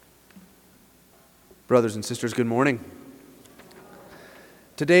Brothers and sisters, good morning.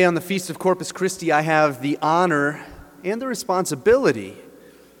 Today on the Feast of Corpus Christi, I have the honor and the responsibility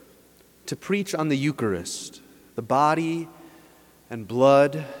to preach on the Eucharist, the body and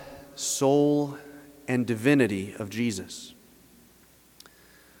blood, soul, and divinity of Jesus.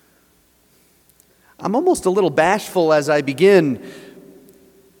 I'm almost a little bashful as I begin.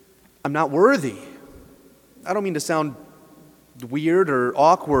 I'm not worthy. I don't mean to sound weird or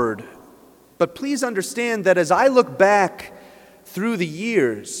awkward, but please understand that as I look back through the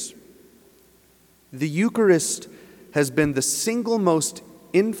years, the Eucharist has been the single most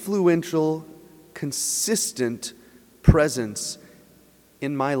influential, consistent presence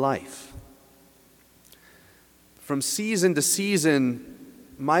in my life. From season to season,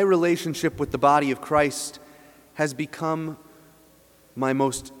 my relationship with the body of Christ has become my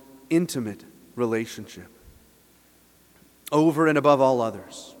most intimate relationship, over and above all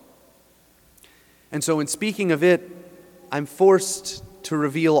others. And so in speaking of it, I'm forced to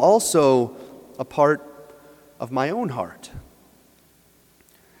reveal also a part of my own heart.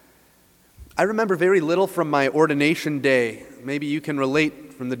 I remember very little from my ordination day. Maybe you can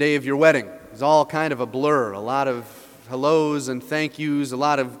relate from the day of your wedding. It was all kind of a blur, a lot of hellos and thank yous, a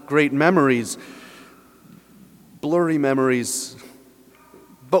lot of great memories, blurry memories.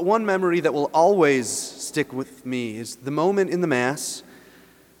 But one memory that will always stick with me is the moment in the Mass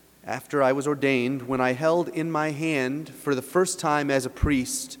after I was ordained, when I held in my hand for the first time as a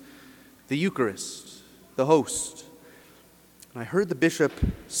priest the Eucharist, the host. And I heard the bishop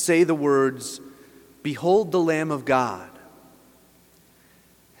say the words, "Behold the Lamb of God."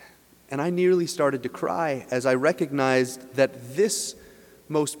 And I nearly started to cry as I recognized that this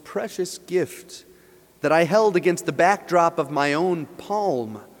most precious gift that I held against the backdrop of my own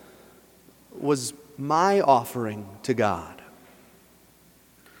palm was my offering to God.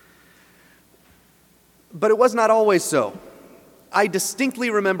 But it was not always so. I distinctly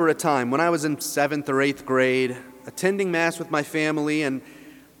remember a time when I was in 7th or 8th grade, attending Mass with my family, and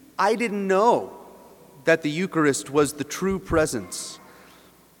I didn't know that the Eucharist was the true presence.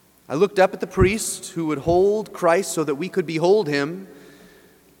 I looked up at the priest who would hold Christ so that we could behold him,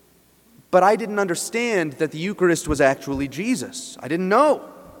 but I didn't understand that the Eucharist was actually Jesus. I didn't know.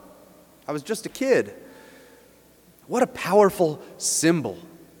 I was just a kid. What a powerful symbol,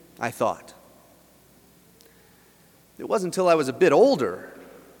 I thought. It wasn't until I was a bit older,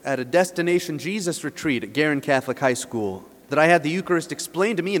 at a Destination Jesus retreat at Guerin Catholic High School, that I had the Eucharist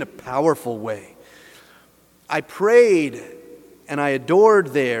explained to me in a powerful way. I prayed and I adored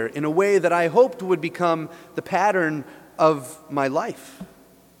there in a way that I hoped would become the pattern of my life,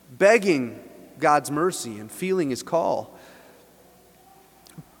 begging God's mercy and feeling His call.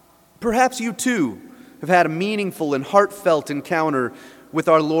 Perhaps you too have had a meaningful and heartfelt encounter with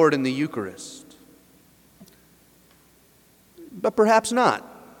our Lord in the Eucharist. But perhaps not.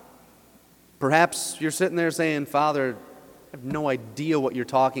 Perhaps you're sitting there saying, "Father, I have no idea what you're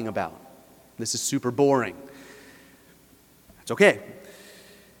talking about. This is super boring." That's okay.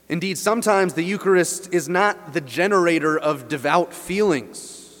 Indeed, sometimes the Eucharist is not the generator of devout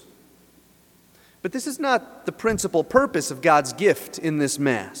feelings. But this is not the principal purpose of God's gift in this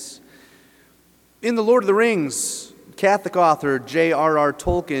Mass. In The Lord of the Rings, Catholic author J.R.R.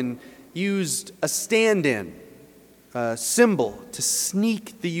 Tolkien used a stand-in, a symbol, to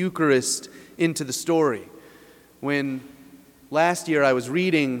sneak the Eucharist into the story. When last year I was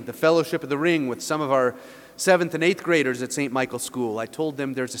reading The Fellowship of the Ring with some of our 7th and 8th graders at St. Michael's School, I told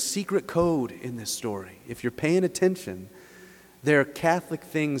them there's a secret code in this story. If you're paying attention, there are Catholic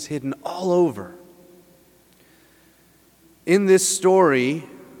things hidden all over. In this story,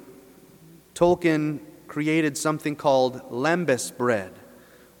 Tolkien created something called lembas bread,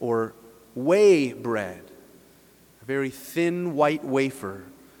 or whey bread, a very thin white wafer,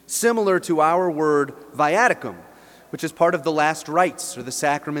 similar to our word viaticum, which is part of the last rites or the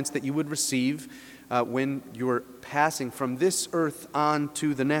sacraments that you would receive when you were passing from this earth on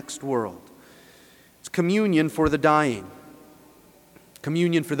to the next world. It's communion for the dying,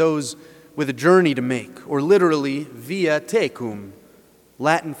 communion for those with a journey to make, or literally via tecum,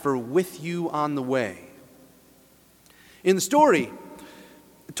 Latin for with you on the way. In the story,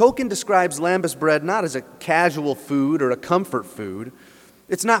 Tolkien describes lembas bread not as a casual food or a comfort food.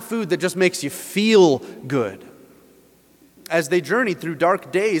 It's not food that just makes you feel good. As they journeyed through dark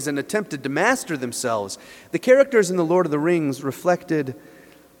days and attempted to master themselves, the characters in The Lord of the Rings reflected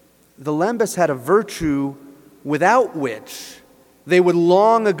the lembas had a virtue without which they would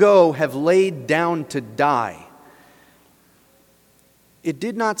long ago have laid down to die. It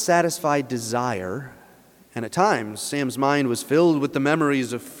did not satisfy desire, And at times, Sam's mind was filled with the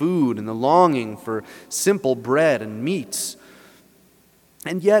memories of food and the longing for simple bread and meats.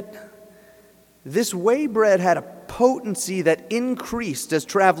 And yet, this whey bread had a potency that increased as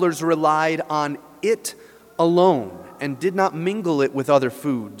travelers relied on it alone and did not mingle it with other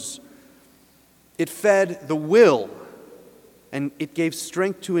foods. It fed the will, and it gave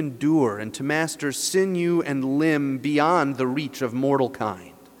strength to endure and to master sinew and limb beyond the reach of mortal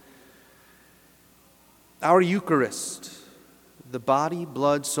kind. Our Eucharist, the body,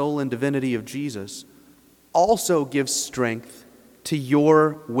 blood, soul, and divinity of Jesus, also gives strength to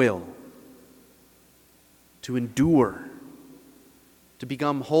your will, to endure, to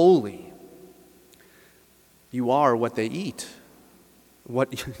become holy. You are what they eat.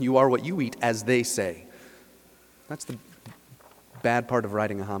 You are what you eat, as they say. That's the bad part of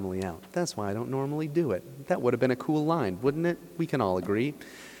writing a homily out. That's why I don't normally do it. That would have been a cool line, wouldn't it? We can all agree.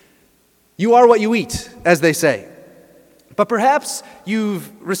 You are what you eat, as they say. But perhaps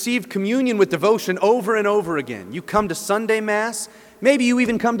you've received communion with devotion over and over again. You come to Sunday Mass, maybe you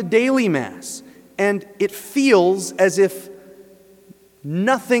even come to daily Mass, and it feels as if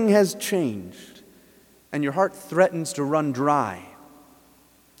nothing has changed, and your heart threatens to run dry.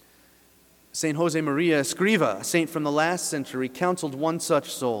 St. Josemaria Escriva, a saint from the last century, counseled one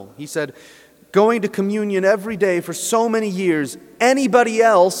such soul. He said, going to communion every day for so many years, anybody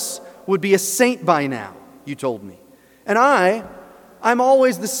else would be a saint by now, you told me. And I'm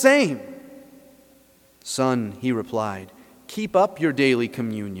always the same. Son, he replied, keep up your daily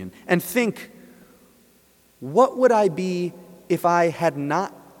communion and think, what would I be if I had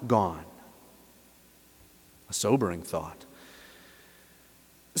not gone? A sobering thought.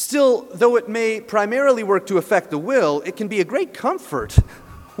 Still, though it may primarily work to affect the will, it can be a great comfort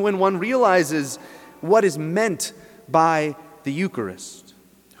when one realizes what is meant by the Eucharist,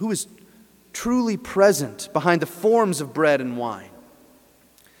 who is truly present behind the forms of bread and wine.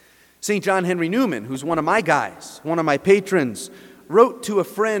 St. John Henry Newman, who's one of my guys, one of my patrons, wrote to a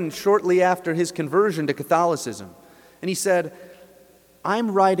friend shortly after his conversion to Catholicism, and he said,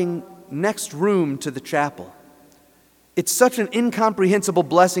 I'm writing next room to the chapel. It's such an incomprehensible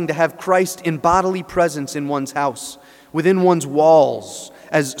blessing to have Christ in bodily presence in one's house, within one's walls,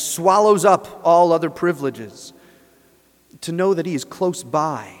 as swallows up all other privileges. To know that he is close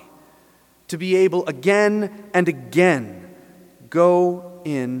by, to be able again and again go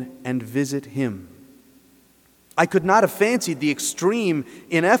in and visit him. I could not have fancied the extreme,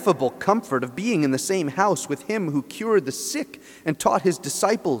 ineffable comfort of being in the same house with him who cured the sick and taught his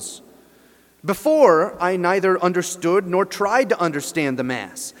disciples. Before, I neither understood nor tried to understand the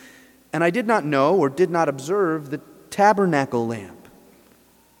Mass, and I did not know or did not observe the tabernacle lamp.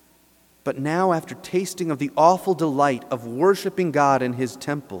 But now, after tasting of the awful delight of worshiping God in his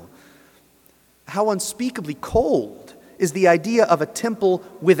temple, how unspeakably cold is the idea of a temple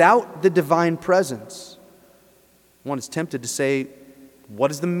without the divine presence. One is tempted to say, what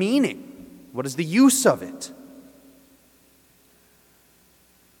is the meaning? What is the use of it?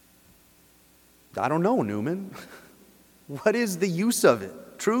 I don't know, Newman. What is the use of it,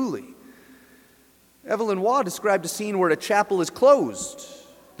 truly? Evelyn Waugh described a scene where a chapel is closed.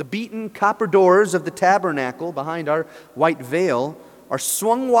 The beaten copper doors of the tabernacle behind our white veil are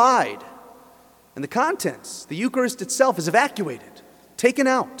swung wide, and the contents, the Eucharist itself, is evacuated, taken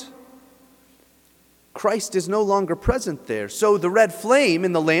out. Christ is no longer present there, so the red flame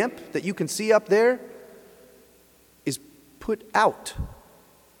in the lamp that you can see up there is put out.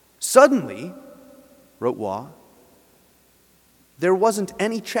 Suddenly, wrote Waugh, there wasn't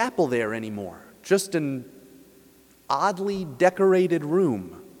any chapel there anymore, just an oddly decorated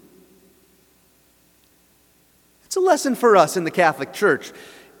room. It's a lesson for us in the Catholic Church.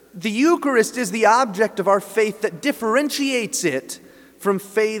 The Eucharist is the object of our faith that differentiates it from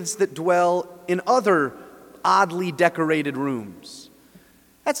faiths that dwell in other oddly decorated rooms.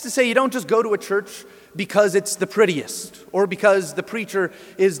 That's to say, you don't just go to a church because it's the prettiest, or because the preacher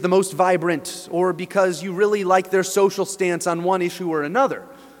is the most vibrant, or because you really like their social stance on one issue or another.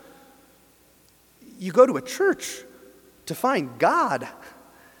 You go to a church to find God.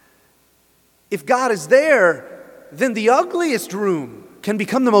 If God is there, then the ugliest room can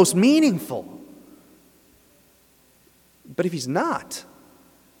become the most meaningful. But if he's not,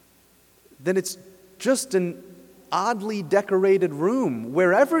 then it's just an oddly decorated room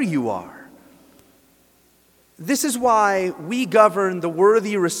wherever you are. This is why we govern the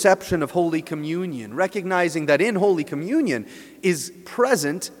worthy reception of Holy Communion, recognizing that in Holy Communion is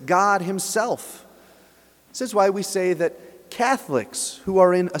present God himself. This is why we say that Catholics who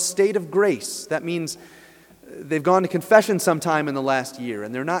are in a state of grace, that means they've gone to confession sometime in the last year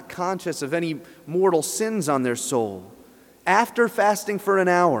and they're not conscious of any mortal sins on their soul, after fasting for an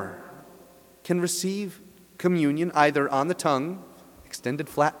hour, can receive communion either on the tongue, extended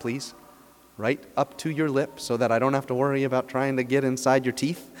flat please, right up to your lip so that I don't have to worry about trying to get inside your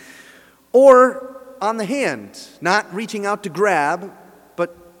teeth, or on the hand, not reaching out to grab,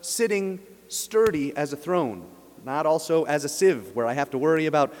 but sitting sturdy as a throne, not also as a sieve where I have to worry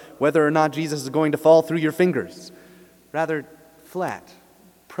about whether or not Jesus is going to fall through your fingers. Rather, flat,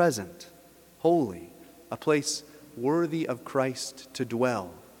 present, holy, a place worthy of Christ to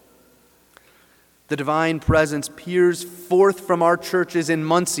dwell. The divine presence peers forth from our churches in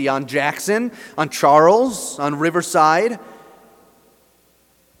Muncie, on Jackson, on Charles, on Riverside,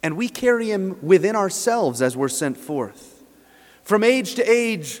 and we carry him within ourselves as we're sent forth. From age to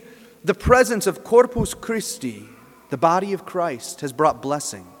age, the presence of Corpus Christi, the body of Christ, has brought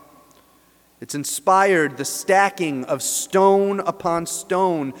blessing. It's inspired the stacking of stone upon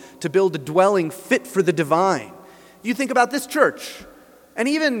stone to build a dwelling fit for the divine. You think about this church, and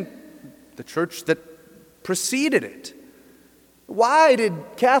even the church that preceded it. Why did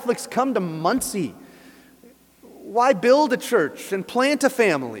Catholics come to Muncie? Why build a church and plant a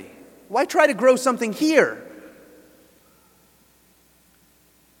family? Why try to grow something here?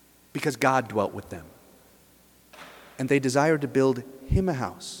 Because God dwelt with them. And they desired to build him a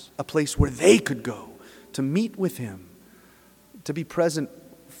house, a place where they could go to meet with him, to be present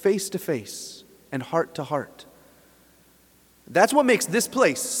face to face and heart to heart. That's what makes this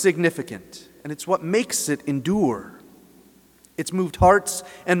place significant, and it's what makes it endure. It's moved hearts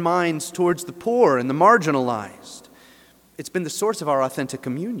and minds towards the poor and the marginalized. It's been the source of our authentic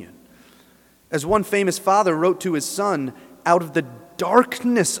communion. As one famous father wrote to his son, "Out of the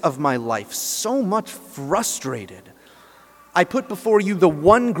darkness of my life, so much frustrated, I put before you the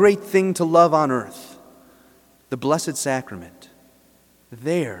one great thing to love on earth, the Blessed Sacrament.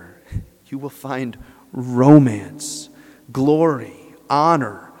 There you will find romance, glory,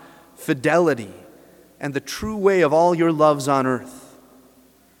 honor, fidelity, and the true way of all your loves on earth."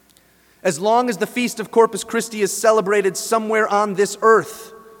 As long as the Feast of Corpus Christi is celebrated somewhere on this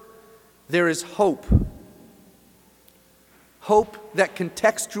earth, there is hope. Hope that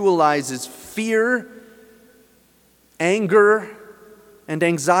contextualizes fear, anger, and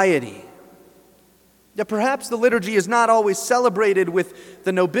anxiety. Yet perhaps the liturgy is not always celebrated with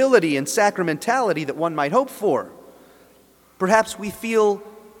the nobility and sacramentality that one might hope for. Perhaps we feel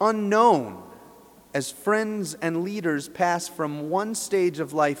unknown as friends and leaders pass from one stage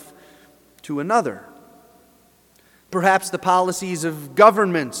of life to another. Perhaps the policies of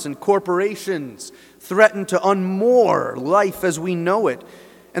governments and corporations threaten to unmoor life as we know it,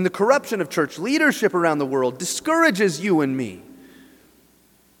 and the corruption of church leadership around the world discourages you and me.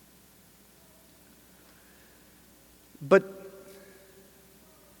 But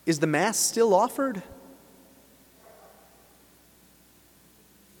is the Mass still offered?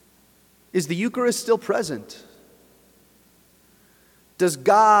 Is the Eucharist still present? Does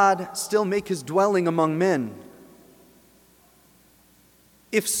God still make his dwelling among men?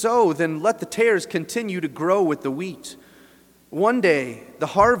 If so, then let the tares continue to grow with the wheat. One day, the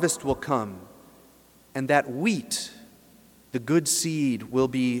harvest will come, and that wheat, the good seed, will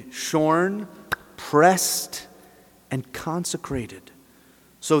be shorn, pressed, and consecrated,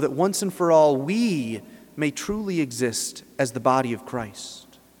 so that once and for all we may truly exist as the body of Christ.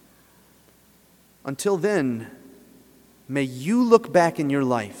 Until then, may you look back in your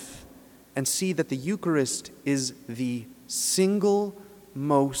life and see that the Eucharist is the single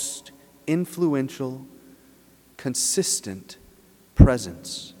most influential, consistent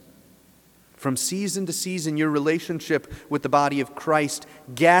presence. From season to season, your relationship with the body of Christ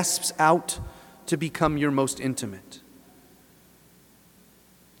gasps out to become your most intimate.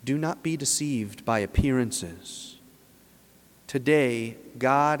 Do not be deceived by appearances. Today,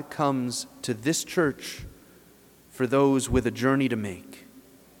 God comes to this church for those with a journey to make.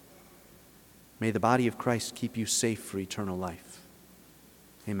 May the body of Christ keep you safe for eternal life.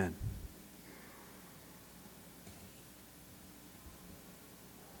 Amen.